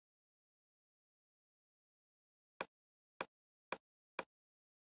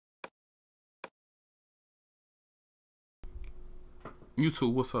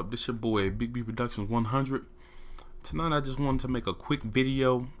YouTube, what's up? This your boy Big B Productions 100. Tonight I just wanted to make a quick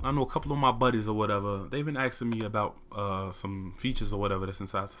video. I know a couple of my buddies or whatever, they've been asking me about some features or whatever that's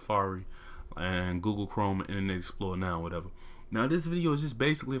inside Safari and Google Chrome and Internet Explorer now or whatever. Now this video is just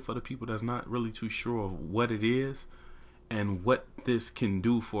basically for the people that's not really too sure of what it is and what this can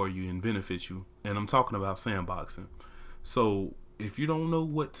do for you and benefit you. And I'm talking about sandboxing. So if you don't know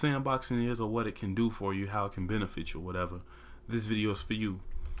what sandboxing is or what it can do for you, how it can benefit you or whatever, this video is for you.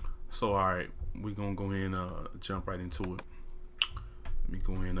 So alright, we're gonna go ahead and jump right into it. Let me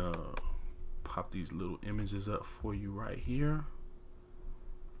go ahead and pop these little images up for you right here.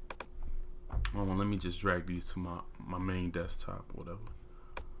 Let me just drag these to my main desktop or whatever.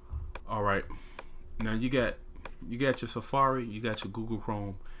 Alright, now you got your Safari, you got your Google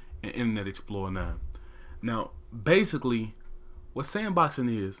Chrome and Internet Explorer 9. Now basically what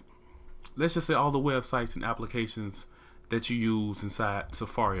sandboxing is, let's just say all the websites and applications that you use inside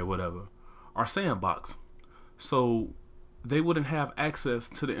Safari or whatever are sandbox. So they wouldn't have access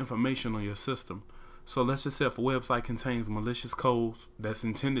to the information on your system. So let's just say if a website contains malicious codes that's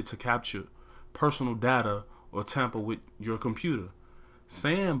intended to capture personal data or tamper with your computer,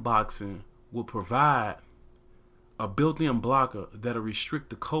 sandboxing will provide a built-in blocker that'll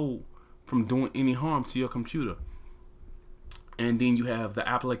restrict the code from doing any harm to your computer. And then you have the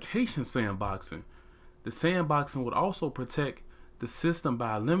application sandboxing. The sandboxing would also protect the system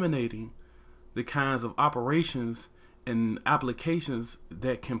by eliminating the kinds of operations and applications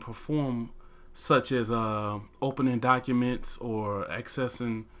that can perform, such as opening documents or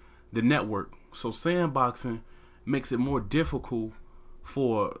accessing the network. So sandboxing makes it more difficult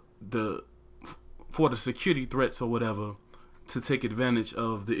for the security threats or whatever to take advantage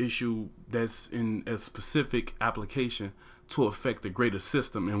of the issue that's in a specific application to affect the greater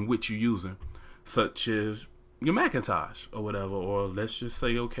system in which you're using, such as your Macintosh or whatever, or let's just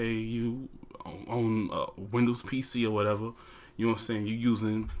say, okay, you on Windows PC or whatever, you know what I'm saying, you're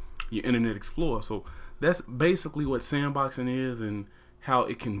using your Internet Explorer. So that's basically what sandboxing is and how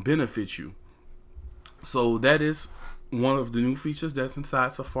it can benefit you. So that is one of the new features that's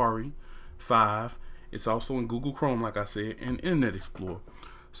inside Safari 5. It's also in Google Chrome, like I said, and Internet Explorer.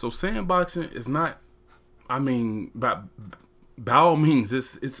 So sandboxing is not, I mean, by all means,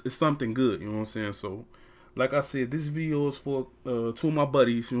 it's something good, you know what I'm saying? So like I said, this video is for two of my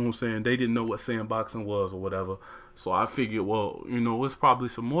buddies, you know what I'm saying? They didn't know what sandboxing was or whatever. So I figured, well, you know, there's probably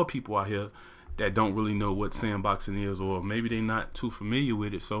some more people out here that don't really know what sandboxing is, or maybe they're not too familiar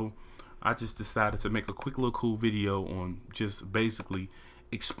with it. So I just decided to make a quick little cool video on just basically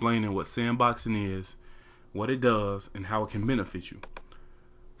explaining what sandboxing is, what it does, and how it can benefit you.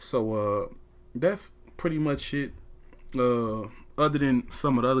 So that's pretty much it. Other than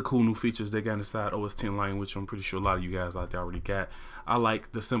some of the other cool new features they got inside OS 10 Lion, which I'm pretty sure a lot of you guys out there already got. I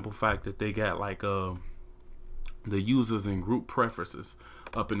like the simple fact that they got like the users and group preferences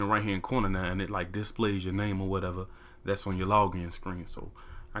up in the right hand corner now, and it like displays your name or whatever that's on your login screen. So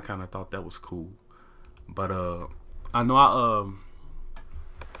I kind of thought that was cool. But I know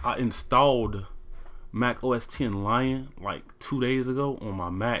I installed Mac OS 10 Lion like 2 days ago on my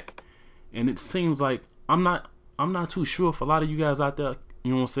Mac, and it seems like I'm not too sure if a lot of you guys out there, you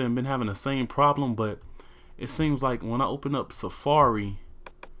know what I'm saying, been having the same problem, but it seems like when I open up Safari,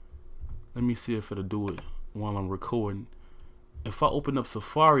 let me see if it'll do it while I'm recording. If I open up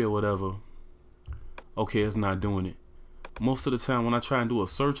Safari or whatever, okay, it's not doing it. Most of the time when I try and do a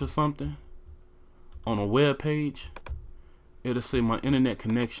search or something on a web page, it'll say my internet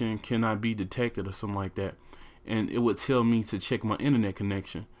connection cannot be detected or something like that, and it would tell me to check my internet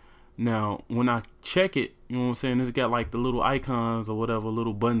connection. Now when I check it, you know what I'm saying, it's got like the little icons or whatever,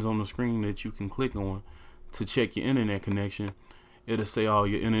 little buttons on the screen that you can click on to check your internet connection. It'll say, oh,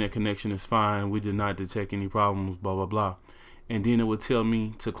 your internet connection is fine, we did not detect any problems, blah blah blah. And then it would tell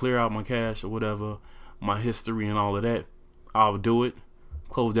me to clear out my cache or whatever, my history and all of that. I'll do it,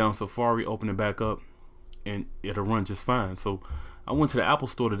 close down Safari, open it back up, and it'll run just fine. So I went to the Apple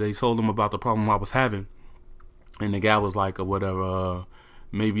store today, told them about the problem I was having, and the guy was like, or whatever,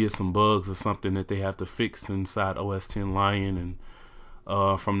 maybe it's some bugs or something that they have to fix inside OS 10 Lion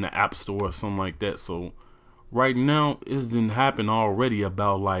and from the App Store or something like that. So right now it's been happening already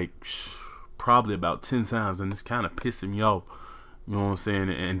about like probably about 10 times, and it's kind of pissing me off, you know what I'm saying?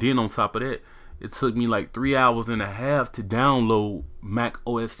 And then on top of that, it took me like 3.5 hours to download Mac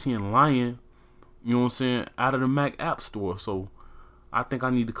OS 10 Lion, you know what I'm saying, out of the Mac App Store. So I think I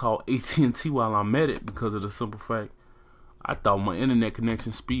need to call AT&T while I'm at it, because of the simple fact I thought my internet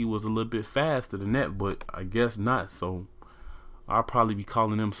connection speed was a little bit faster than that, but I guess not. So I'll probably be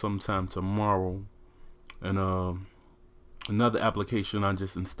calling them sometime tomorrow and Another application I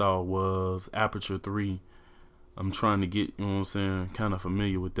just installed was Aperture 3. I'm trying to get, you know what I'm saying, kind of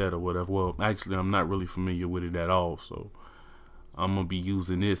familiar with that or whatever. Well, actually, I'm not really familiar with it at all, so I'm gonna be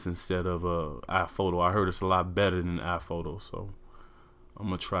using this instead of iPhoto. I heard it's a lot better than iPhoto, so I'm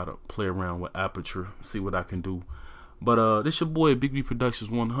gonna try to play around with Aperture, see what I can do. But this your boy Big B Productions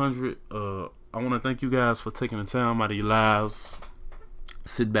 100. I want to thank you guys for taking the time out of your lives,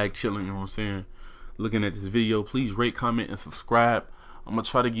 sit back chilling, you know what I'm saying, looking at this video. Please rate, comment, and subscribe. I'm gonna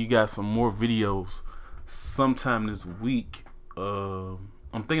try to give you guys some more videos sometime this week. I'm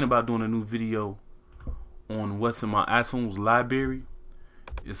thinking about doing a new video on what's in my iTunes library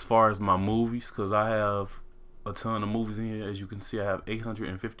as far as my movies, because I have a ton of movies in here. As you can see, I have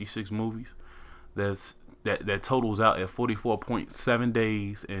 856 movies. That totals out at 44.7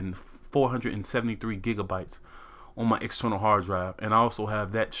 days and 473 gigabytes on my external hard drive. And I also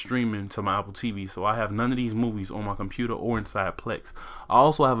have that streaming to my Apple TV, so I have none of these movies on my computer or inside Plex. I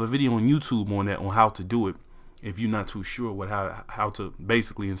also have a video on YouTube on that, on how to do it if you're not too sure what how to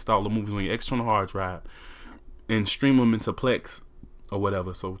basically install the movies on your external hard drive and stream them into Plex or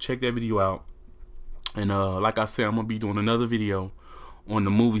whatever. So check that video out. And like I said, I'm gonna be doing another video on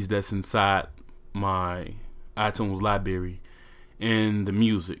the movies that's inside my iTunes library and the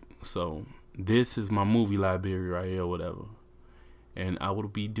music. So this is my movie library right here or whatever, and I will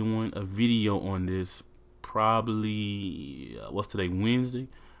be doing a video on this probably what's today, Wednesday,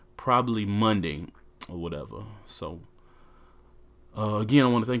 probably Monday or whatever. So again, I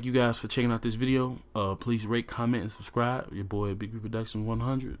want to thank you guys for checking out this video. Please rate, comment, and subscribe. Your boy Big B Productions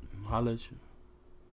 100. Holla at you.